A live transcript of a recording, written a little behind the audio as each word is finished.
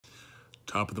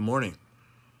Top of the morning.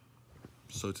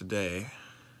 So today,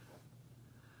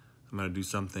 I'm gonna do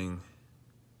something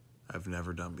I've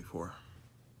never done before.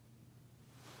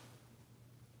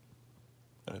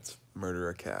 And it's murder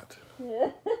a cat.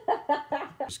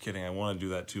 Just kidding, I wanna do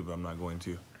that too, but I'm not going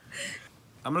to.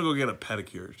 I'm gonna go get a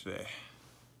pedicure today,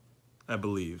 I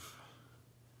believe.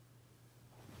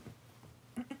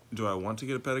 Do I want to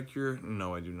get a pedicure?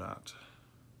 No, I do not.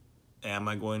 Am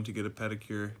I going to get a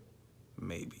pedicure?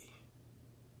 Maybe.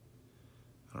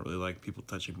 I don't really like people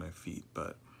touching my feet,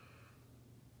 but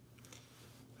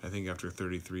I think after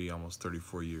 33, almost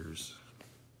 34 years,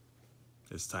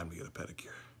 it's time to get a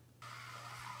pedicure.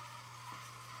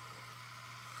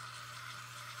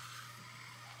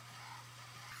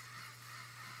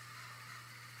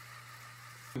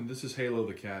 And this is Halo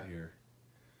the cat here.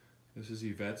 This is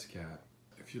Yvette's cat.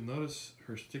 If you'll notice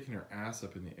her sticking her ass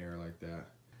up in the air like that.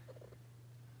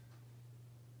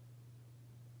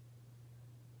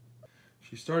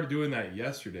 She started doing that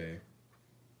yesterday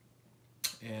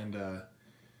and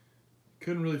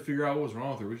couldn't really figure out what was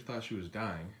wrong with her. We thought she was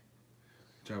dying,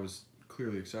 which I was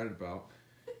clearly excited about.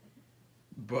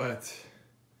 But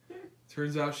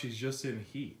turns out she's just in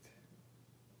heat.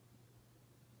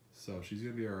 So she's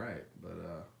gonna be all right,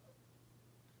 but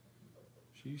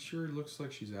she sure looks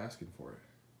like she's asking for it.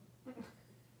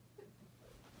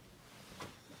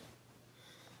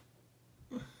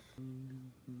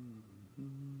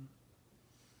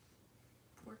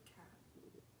 Poor cat.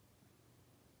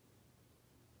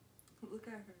 Look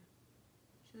at her.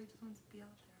 She like just wants to be out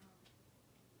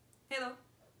there. Hello.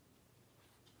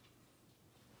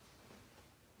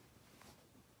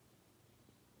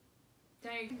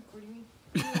 Dang, are you recording me?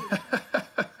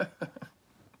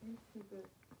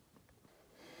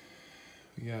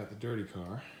 We got the dirty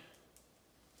car.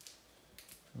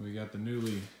 And we got the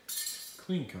newly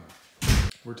clean car.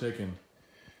 We're taking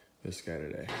this guy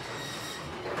today.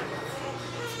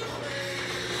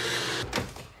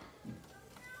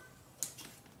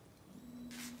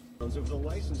 Of the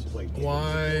license plate.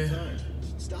 Why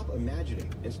Stop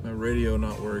imagining. is my radio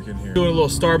not working here? Doing a little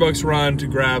Starbucks run to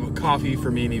grab coffee for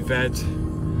me and Yvette.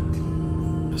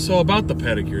 So about the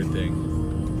pedicure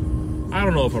thing, I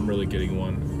don't know if I'm really getting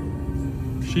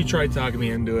one. She tried talking me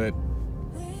into it.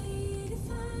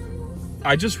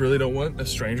 I just really don't want a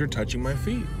stranger touching my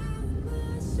feet.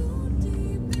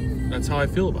 That's how I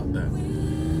feel about that.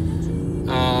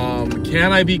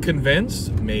 Can I be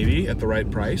convinced? Maybe, at the right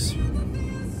price.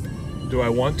 Do I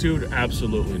want to?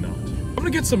 Absolutely not. I'm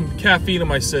gonna get some caffeine in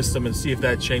my system and see if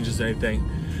that changes anything.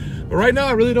 But right now,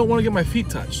 I really don't want to get my feet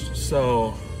touched.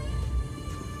 So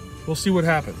we'll see what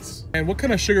happens. And what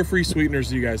kind of sugar-free sweeteners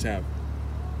do you guys have?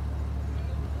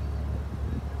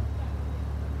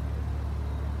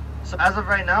 So as of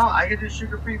right now, I can do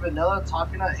sugar-free vanilla,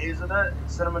 toffee nut, hazelnut,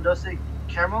 cinnamon dulce,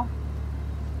 caramel.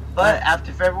 But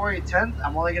after February 10th,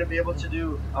 I'm only going to be able to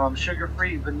do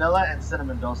sugar-free vanilla and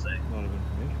cinnamon dulce. A lot of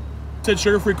information. You said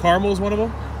sugar-free caramel is one of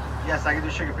them? Yes, I can do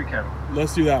sugar-free caramel.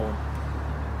 Let's do that one.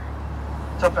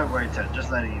 Till February 10th,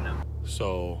 just letting you know.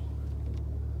 So,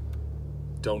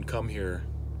 Don't come here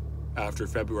after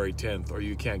February 10th or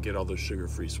you can't get all those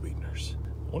sugar-free sweeteners.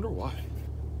 I wonder why.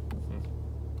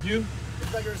 You? Would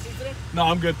you like a receipt today? No,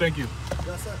 I'm good, thank you.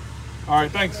 Yes, sir. All right,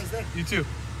 thanks. Have a nice day. You too.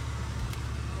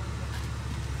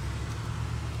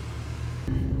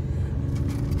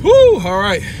 Whew, all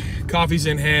right. Coffee's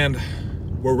in hand.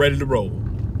 We're ready to roll.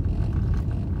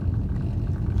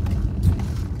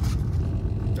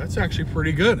 That's actually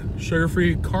pretty good.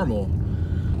 Sugar-free caramel.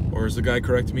 Or as the guy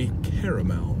corrected me,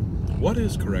 caramel. What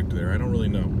is correct there? I don't really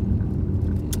know.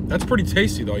 That's pretty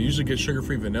tasty though. I usually get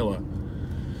sugar-free vanilla.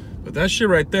 But that shit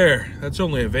right there, that's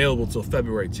only available till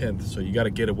February 10th, so you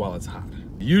gotta get it while it's hot.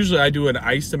 Usually I do an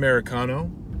iced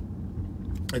Americano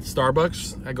at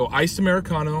Starbucks. I go iced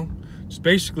Americano, it's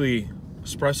basically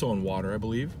espresso and water, I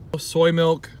believe. Soy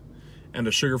milk and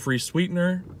a sugar-free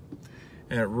sweetener,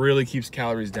 and it really keeps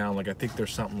calories down. Like I think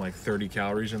there's something like 30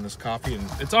 calories in this coffee, and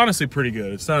it's honestly pretty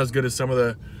good. It's not as good as some of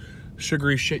the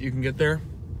sugary shit you can get there,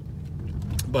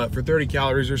 but for 30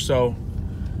 calories or so,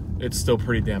 it's still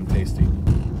pretty damn tasty.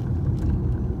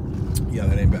 Yeah,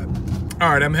 that ain't bad. All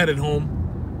right, I'm headed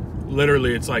home.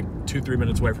 Literally, it's like 2-3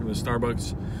 minutes away from the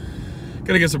Starbucks.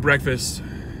 Gotta get some breakfast,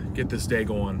 get this day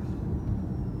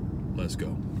going. Let's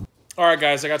go. All right,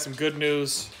 guys, I got some good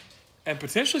news and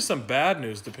potentially some bad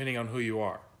news, depending on who you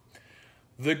are.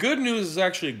 The good news is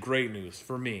actually great news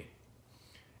for me.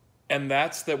 And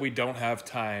that's that we don't have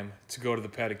time to go to the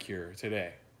pedicure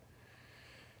today.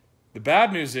 The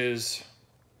bad news is,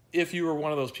 if you were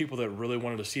one of those people that really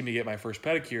wanted to see me get my first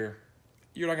pedicure,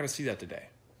 you're not going to see that today.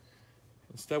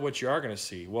 Instead, what you are going to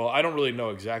see, well, I don't really know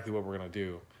exactly what we're going to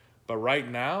do. But right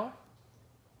now,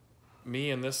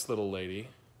 me and this little lady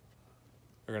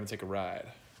are going to take a ride.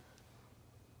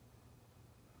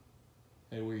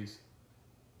 Hey, Weeze,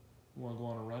 you want to go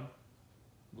on a run?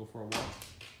 Go for a walk?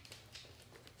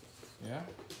 Yeah?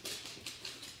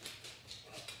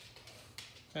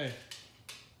 Hey,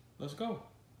 let's go.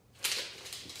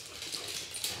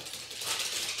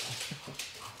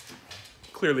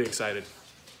 Clearly excited.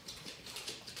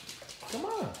 Come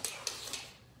on.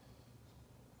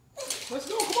 Let's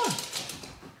go, come on.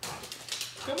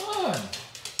 Come on.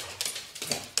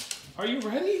 Are you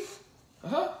ready?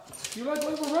 Uh-huh. You like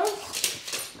going for a run?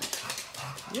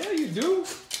 Yeah, you do.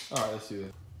 All right, let's do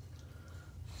this.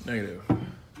 Negative.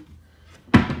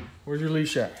 Where's your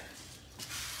leash at?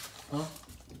 Huh?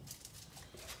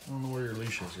 I don't know where your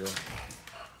leash is, girl.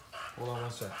 Hold on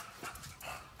one sec.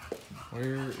 Where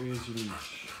is your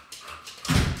leash?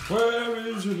 Where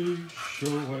is your leash?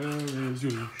 Oh, where is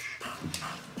your leash?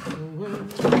 Oh, where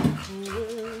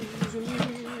is your leash?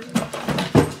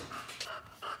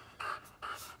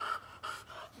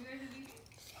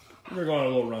 We're going on a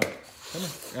little run. Come here.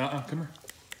 Come here.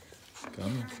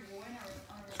 Come here.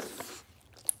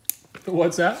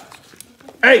 What's that?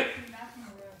 Hey!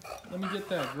 Let me get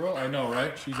that, girl. I know,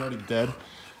 right? She's already dead.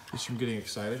 Just from getting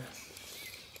excited.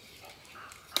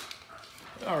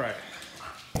 All right.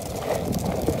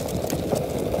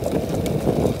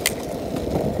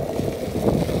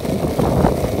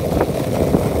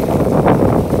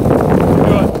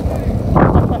 Good.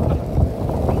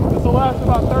 This will last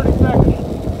about 30 seconds.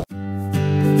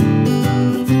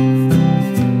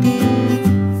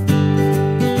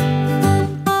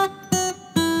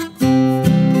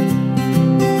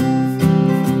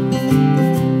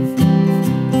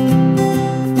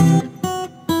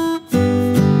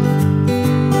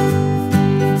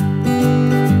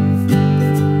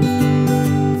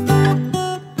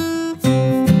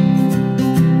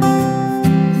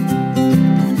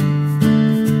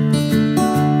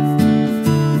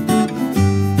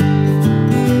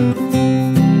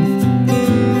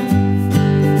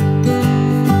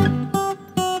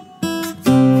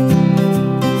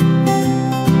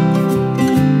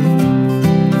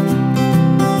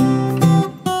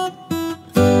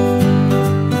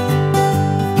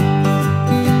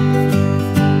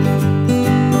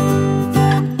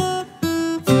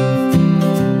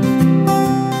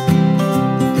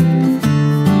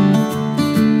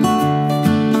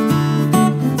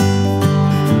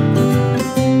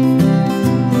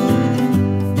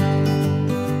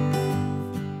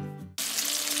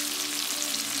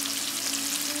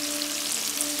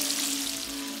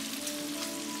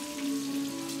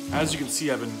 As you can see,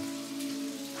 I've been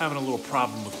having a little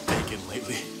problem with bacon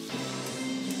lately.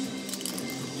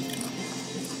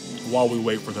 While we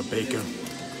wait for the bacon.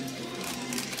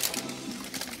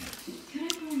 Can I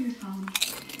go on your phone?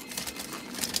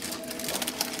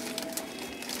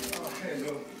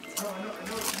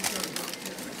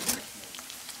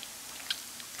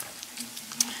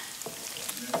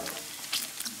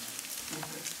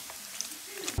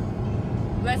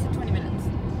 Less than 20 minutes.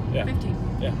 Yeah. 15.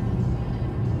 Yeah.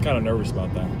 Kind of nervous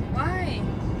about that. Why?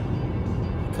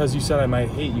 Because you said I might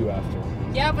hate you after.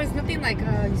 Yeah, but it's nothing like,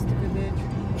 oh, you stupid bitch.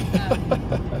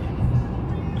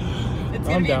 It's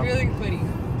gonna I'm be down. really funny.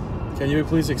 Can you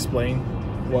please explain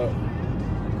what,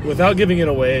 without giving it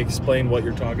away, explain what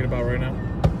you're talking about right now?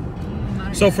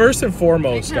 So first and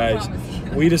foremost, I can't guys,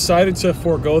 promise you. we decided to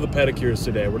forego the pedicures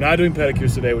today. We're not doing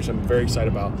pedicures today, which I'm very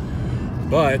excited about.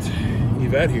 But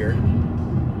Yvette here,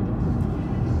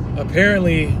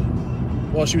 apparently,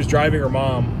 while she was driving her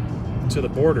mom to the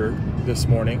border this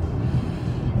morning,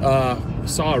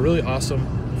 saw a really awesome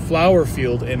flower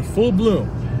field in full bloom.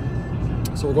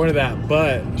 So we're going to that,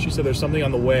 but she said there's something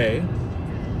on the way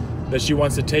that she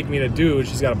wants to take me to do, and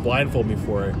she's got to blindfold me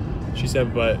for it. She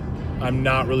said, but I'm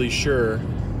not really sure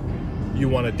you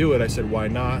want to do it. I said, why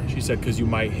not? She said, because you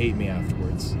might hate me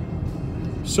afterwards.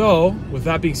 So, with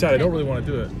that being said, I don't really want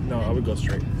to do it. No, I would go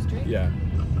straight. Straight? Yeah.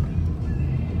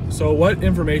 So what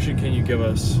information can you give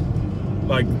us?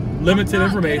 Like, limited I'm not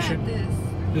information. good at this.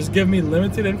 Just give me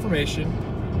limited information.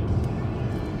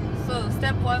 So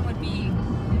step 1 would be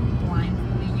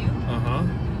blindfolding you. Uh-huh.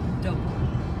 Double.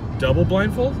 Double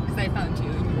blindfold? Because I found you.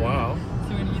 Wow. So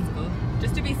we're gonna use both.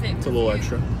 Just to be safe. It's a little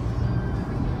extra.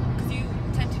 Because you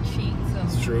tend to cheat, so.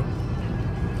 It's true.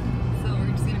 So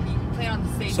we're just gonna play on the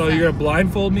safe So side. you're gonna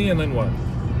blindfold me and then what?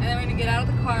 And then we're gonna get out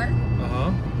of the car.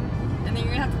 Uh-huh. And then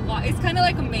you're gonna have to walk. It's kind of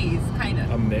like a maze, kind of.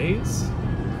 A maze?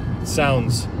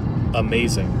 Sounds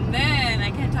amazing. And then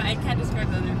I can't describe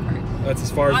the other part. That's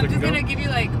as far as I'm we can just go? gonna give you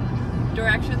like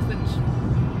directions, which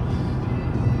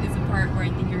part where I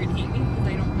think you're gonna hate me because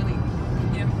I don't really,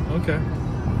 you know. Okay.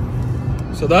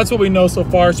 So that's what we know so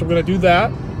far. So we're gonna do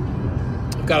that.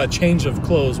 I've got a change of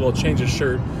clothes. Well, change of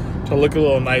shirt to look a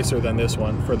little nicer than this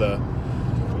one for the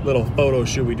little photo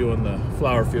shoot we do in the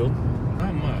flower field.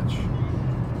 Not much.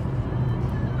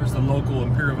 There's the local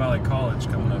Imperial Valley College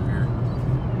coming up here.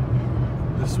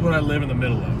 This is what I live in the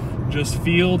middle of. Just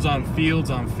fields on fields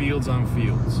on fields on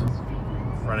fields.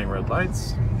 Running red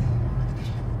lights.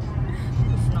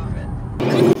 It's not red.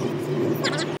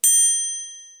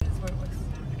 That's what it was.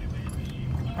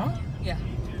 Huh? Yeah.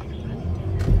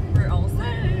 We're almost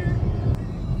there.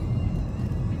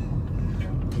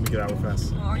 Let me get out real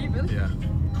fast. Oh, are you really? Yeah.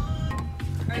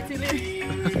 Alright, see you later.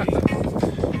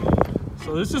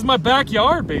 So this is my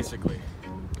backyard, basically.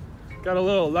 Got a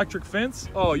little electric fence.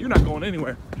 Oh, you're not going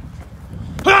anywhere.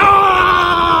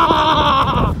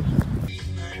 Ah!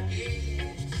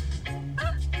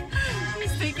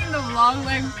 He's taking the vlog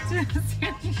like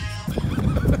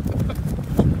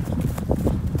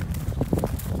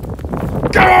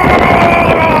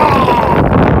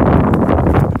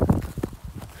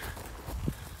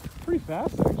Pretty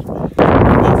fast, actually.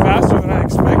 A little faster than I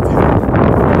expected.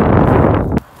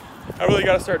 I really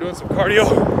got to start doing some cardio.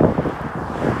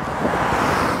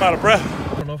 I'm out of breath.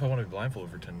 I don't know if I want to be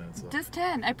blindfolded for 10 minutes, though. just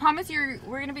 10. I promise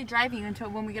we're gonna be driving until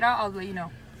when we get out, I'll let you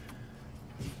know.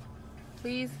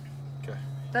 Please. Okay.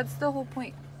 That's the whole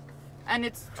point. And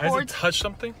it's I have to towards touch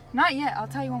something? not yet, I'll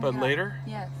tell you when we But get out. later?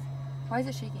 Yes. Why is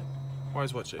it shaking? Why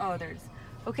is what shaking? Oh, there it is.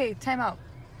 Okay, time out.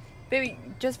 Baby,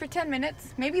 just for 10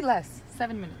 minutes, maybe less.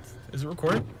 7 minutes. Is it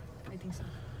recording? I think so.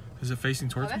 Is it facing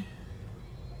towards Okay. me?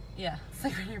 Yeah, it's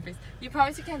like right in your face. You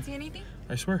promise you can't see anything?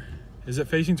 I swear. Is it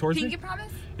facing towards Pinky me?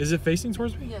 promise? Is it facing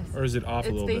towards me? Yes. Or is it off a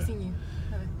little It's bit? facing you.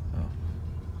 Okay. Oh.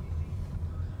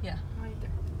 Yeah, right there.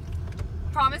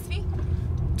 Promise me?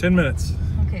 10 minutes.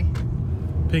 Okay.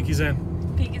 Pinky's in.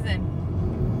 Peek is in.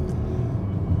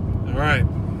 All right.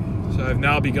 So I've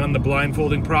now begun the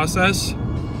blindfolding process.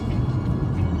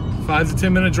 5 to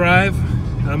 10 minute drive,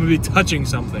 and I'm gonna be touching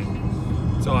something.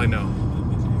 That's all I know.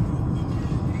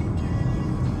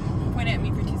 Point at me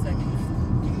for 2 seconds.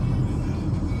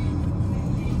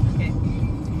 Okay.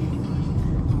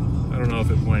 I don't know if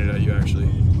it pointed at you actually.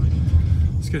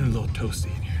 It's getting a little toasty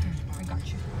in here. I got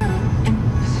you.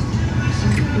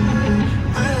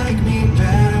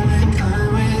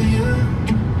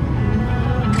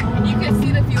 You can see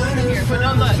the field from here, but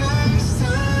don't look.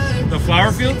 The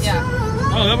flower fields? Yeah.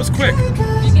 Oh, that was quick.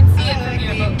 You can see it from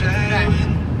here, but drive.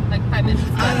 Like 5 minutes.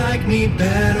 like me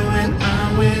better when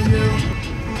I'm with you.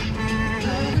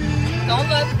 Don't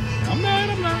look. I'm not.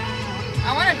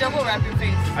 I want to double wrap your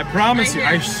face. I promise Right you.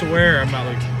 I here. swear I'm not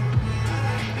like.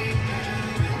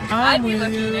 I'd be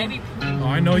looking. I'd be. Oh,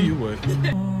 I know you would.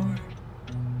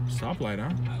 Stoplight, huh?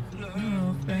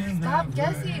 Stop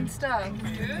guessing stuff,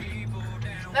 dude.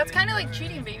 That's kind of like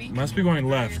cheating, baby. Must be going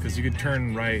left because you could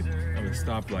turn right at the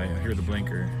stoplight. I hear the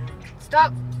blinker.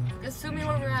 Stop assuming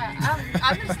where we're at.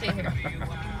 I'm gonna stay here.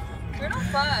 We're no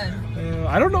fun.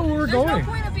 I don't know where we're There's going. no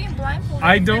point of being blindfolded.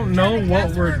 I don't know Trying to what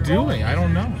guess we're where doing. going. I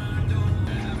don't know.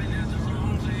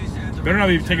 Better not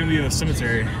be taking me to the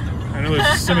cemetery. I know there's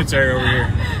a cemetery over here.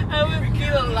 I would be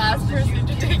the last person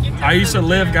to take you to I used to the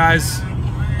live, cemetery. guys,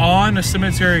 on a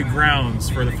cemetery grounds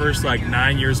for the first like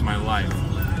 9 years of my life.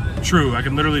 True, I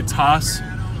could literally toss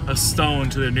a stone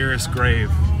to the nearest grave.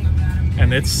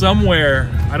 And it's somewhere,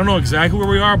 I don't know exactly where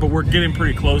we are, but we're getting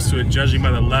pretty close to it, judging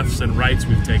by the lefts and rights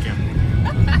we've taken.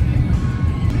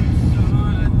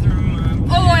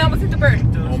 Oh, I almost hit the bird.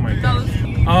 Oh my That god. was-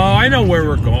 Oh, I know where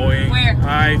we're going. Where?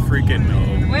 I freaking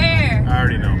know. Where? I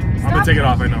already know. I'm gonna Stop. take it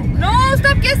off, I know. No,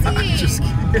 stop guessing. Just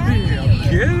kidding, I'm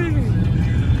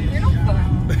kidding. You're no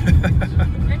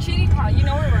fun. You're cheating, huh? You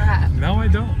know where we're at. No, I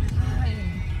don't.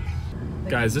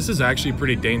 Guys, this is actually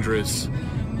pretty dangerous.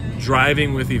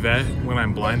 Driving with Yvette when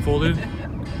I'm blindfolded.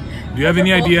 Do you have any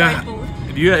We're both idea?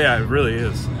 blindfolded. Yeah, it really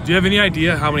is. Do you have any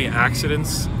idea how many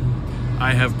accidents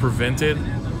I have prevented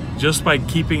just by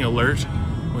keeping alert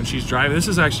when she's driving? This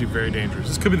is actually very dangerous.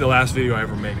 This could be the last video I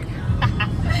ever make.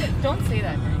 Don't say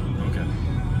that. Okay.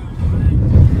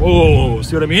 Whoa,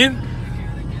 see what I mean?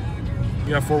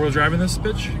 You got 4-wheel drive in this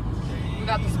bitch? We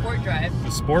got the sport drive.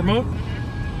 The sport mode?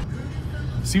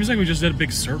 Seems like we just did a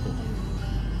big circle.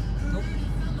 Nope.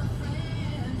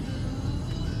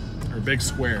 Or a big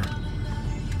square.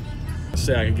 Let's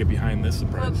say I could get behind this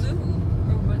What, surprise. blue?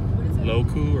 Or what is it?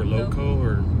 Loku or Loco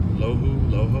or Lohu,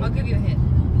 Loho? I'll give you a hint. Do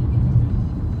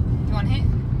you want a hint?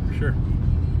 Sure.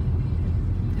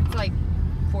 It's like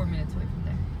 4 minutes away from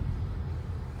there.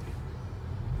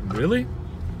 Really?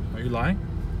 Are you lying?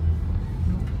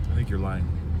 I think you're lying.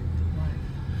 Why?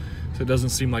 So So it doesn't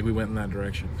seem like we went in that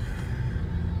direction.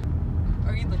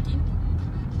 Are you looking?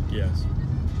 Yes.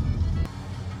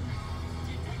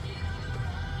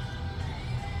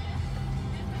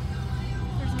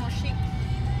 There's more sheep.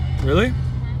 Really?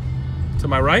 To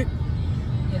my right?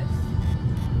 Yes.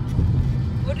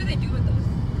 What do they do with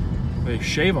those? They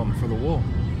shave them for the wool.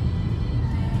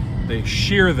 They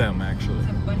shear them, actually. There's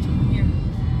a bunch of them here.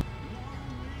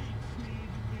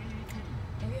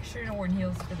 Maybe I shouldn't have worn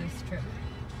heels for this trip.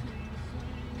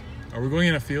 Are we going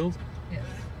in a field? Yes.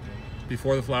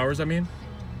 Before the flowers, I mean?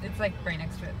 It's like right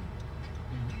next to it.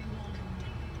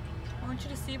 I want you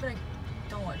to see, but I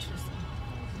don't want you to see.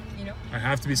 You know? I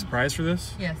have to be surprised for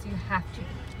this? Yes, you have to.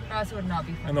 Or else it would not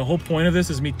be fun. And the whole point of this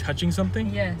is me touching something?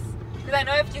 Yes. Because I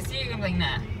know if you see it, I'm like,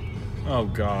 nah. Oh,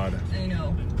 God. I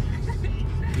know.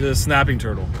 The snapping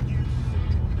turtle.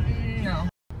 No.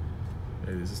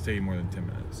 Hey, this is taking more than 10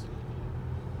 minutes.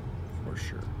 For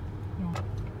sure. No.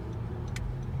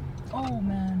 Oh,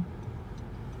 man.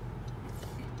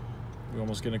 We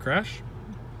almost getting a crash?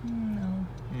 No.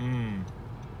 Am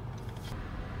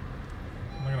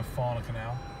I gonna fall in a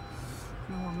canal?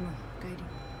 No, I'm gonna guide you.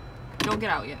 Don't get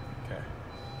out yet. Okay.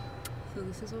 So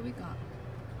this is what we got.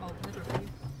 I'll open the door for you.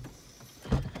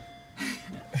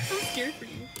 I'm scared for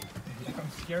you.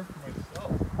 I'm scared for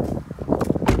myself.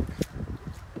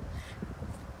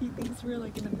 He thinks we're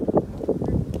like in the middle of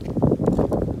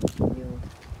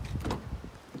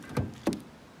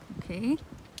okay.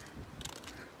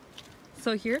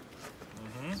 So here.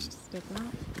 Step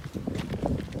out.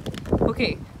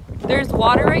 Okay. There's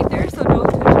water right there, so don't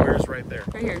touch it. Where's right there?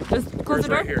 Right here. Just close Where's the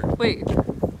door. right here? Wait.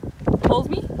 Hold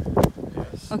me.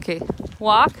 Yes. Okay.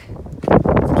 Walk.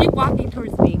 Keep walking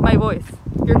towards me. My voice.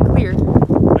 You're clear. I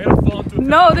gotta fall into a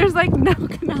No, there's like no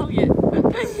canal yet.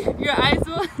 Your eyes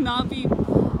will not be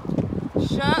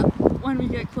shut when we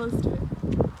get close to it.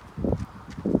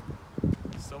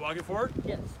 Still walking forward?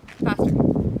 Yes. Faster.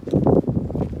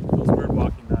 Feels weird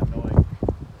walking not knowing.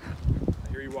 I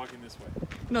hear you walking this way.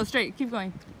 No, straight. Keep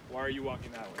going. Why are you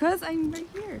walking that way? Cause I'm right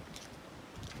here.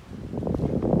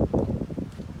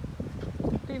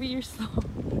 Baby, you're slow.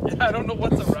 Yeah, I don't know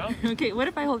what's around. Okay, what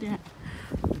if I hold your hand?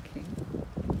 Okay.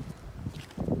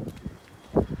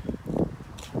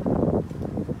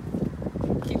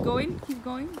 Keep going, keep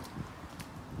going.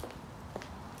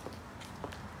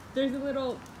 There's a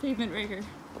little pavement right here.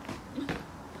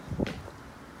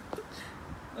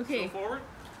 Okay, Go forward.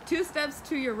 2 steps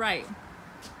to your right.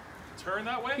 Turn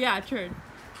that way? Yeah, turn.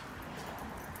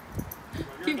 Here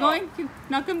Keep we go. going.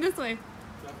 Now come this way.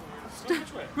 Go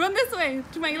which way? Run this way.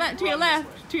 To my left. To your Run this left.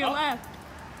 way. To your Up? left.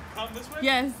 Come this way?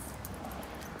 Yes.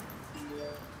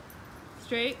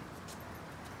 Straight.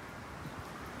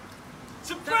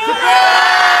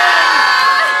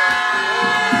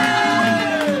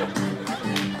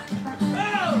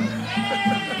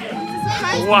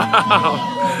 Wow.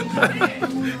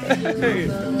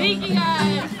 Thank you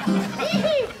guys.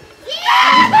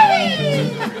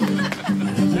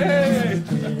 Hey.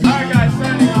 Alright guys,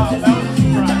 signing off. That was a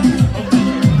surprise.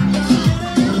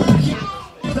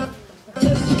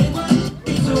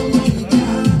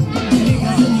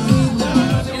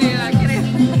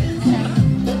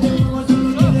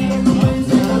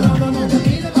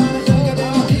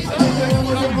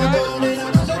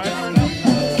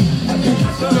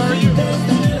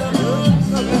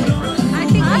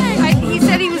 He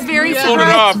said he was very Hold it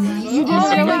off. You did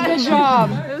a really good job.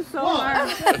 It was so hard.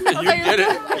 You did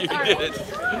it. You did it.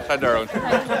 Hi, Darwin.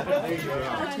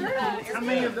 How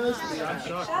many of those?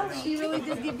 She really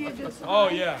did give you a good Oh,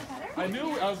 yeah. I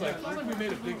knew. I was like, feels like we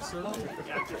made a big circle.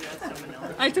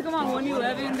 I took him on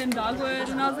 111, then Dogwood,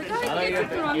 and I was like, I took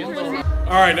the wrong person.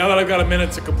 All right, now that I've got a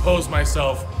minute to compose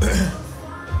myself,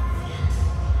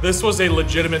 this was a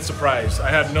legitimate surprise. I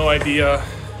had no idea,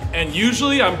 and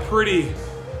usually I'm pretty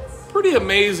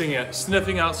amazing at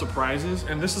sniffing out surprises,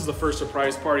 and this is the first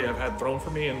surprise party I've had thrown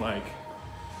for me in like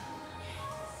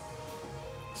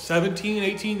 17,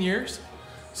 18 years,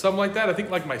 something like that. I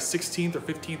think like my 16th or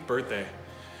 15th birthday,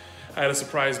 I had a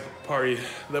surprise party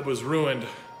that was ruined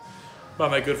by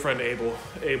my good friend Abel.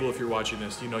 Abel, if you're watching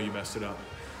this, you know you messed it up.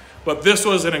 But this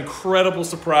was an incredible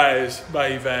surprise by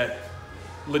Yvette.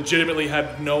 Legitimately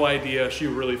had no idea. She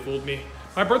really fooled me.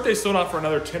 My birthday's still not for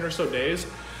another 10 or so days,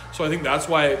 so I think that's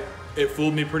why it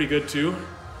fooled me pretty good too.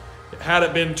 Had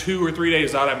it been 2 or 3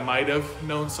 days out, I might have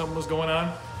known something was going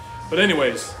on. But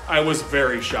anyways, I was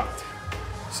very shocked.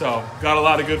 So, got a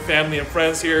lot of good family and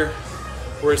friends here.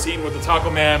 We're eating with the Taco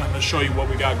Man. I'm gonna show you what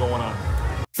we got going on.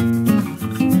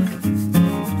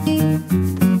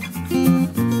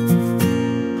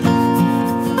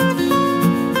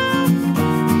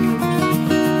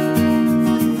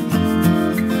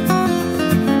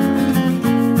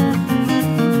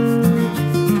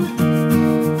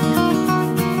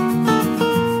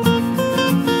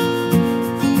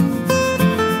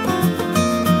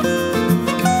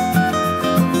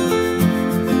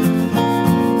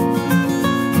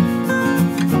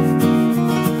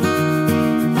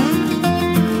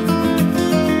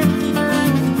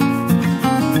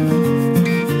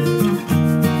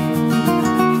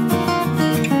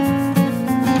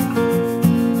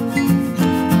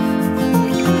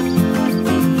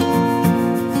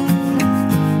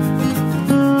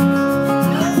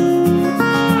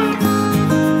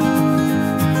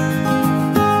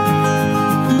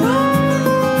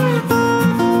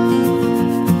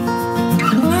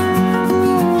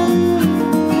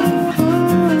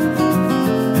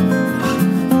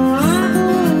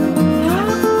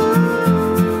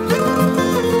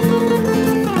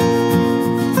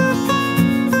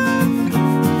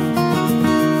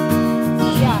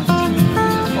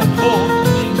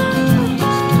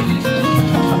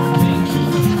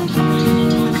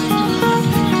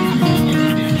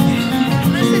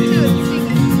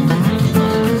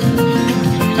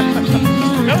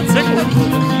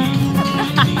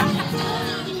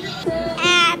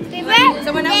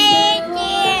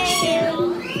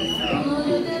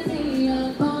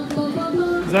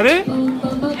 that it?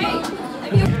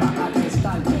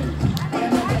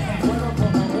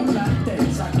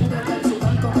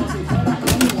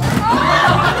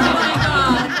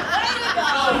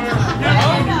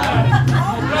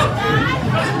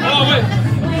 Oh, wait.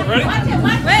 Ready?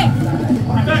 Wait.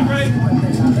 Be back, ready?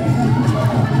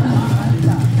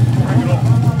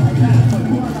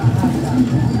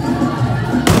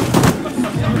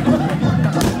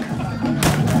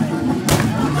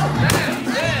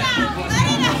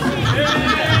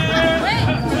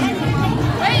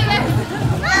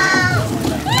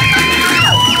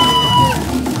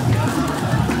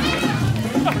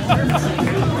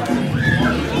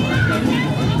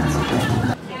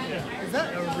 Is that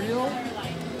a real?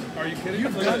 Are you kidding?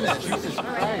 You've done that, Jesus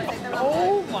Christ.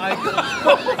 Oh my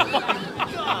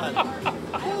god.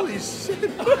 Holy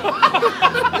shit.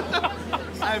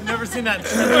 I've never seen that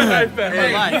in my life.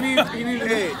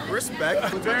 Hey,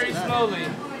 respect. Very slowly.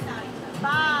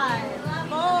 5,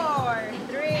 4,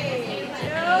 3,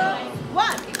 2,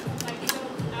 1.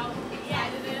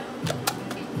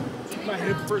 My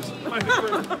hip first. My hip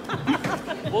first.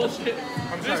 Bullshit.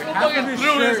 I'm sorry. This fucking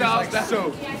threw his house down.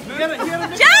 So,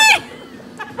 Jay!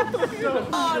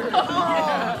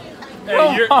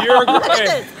 Hey, you're Look at hey.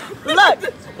 this.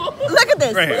 Look at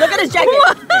this. Right here. Look at his jacket.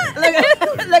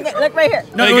 Look right here.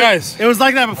 Hey guys. It was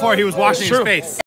like that before he was washing his True. face.